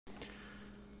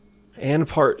And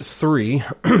part 3,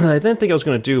 I didn't think I was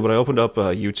going to do, but I opened up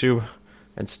YouTube,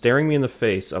 and staring me in the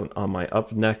face on my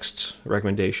up next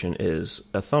recommendation is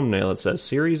a thumbnail that says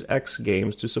Series X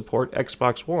games to support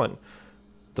Xbox One.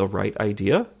 The right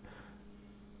idea?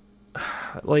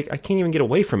 Like, I can't even get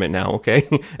away from it now, okay?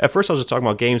 At first I was just talking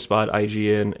about GameSpot,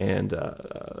 IGN, and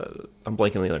I'm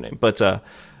blanking on the other name. But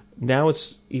now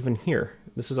it's even here.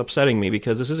 This is upsetting me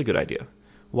because this is a good idea.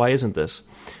 Why isn't this?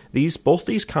 Both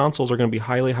these consoles are going to be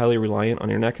highly, highly reliant on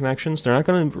internet connections. They're not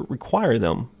going to require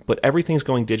them, but everything's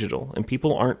going digital, and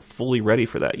people aren't fully ready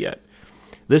for that yet.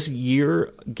 This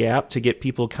year gap to get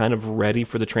people kind of ready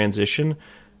for the transition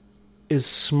is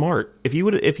smart. If you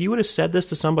would have said this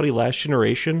to somebody last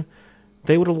generation,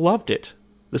 they would have loved it.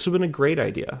 This would have been a great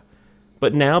idea.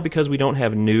 But now, because we don't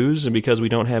have news, and because we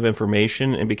don't have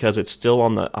information, and because it's still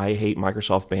on the I hate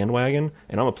Microsoft bandwagon,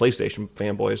 and I'm a PlayStation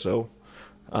fanboy, so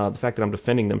the fact that I'm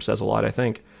defending them says a lot, I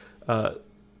think.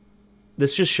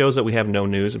 This just shows that we have no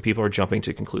news and people are jumping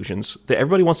to conclusions. That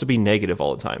everybody wants to be negative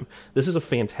all the time. This is a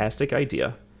fantastic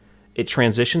idea. It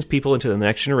transitions people into the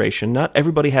next generation. Not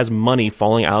everybody has money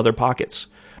falling out of their pockets.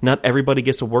 Not everybody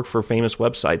gets to work for famous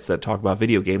websites that talk about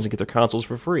video games and get their consoles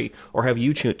for free, or have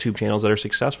YouTube channels that are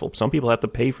successful. Some people have to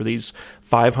pay for these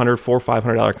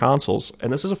 $500 consoles,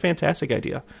 and this is a fantastic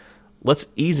idea. Let's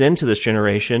ease into this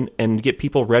generation and get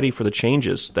people ready for the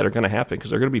changes that are going to happen, because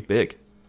they're going to be big.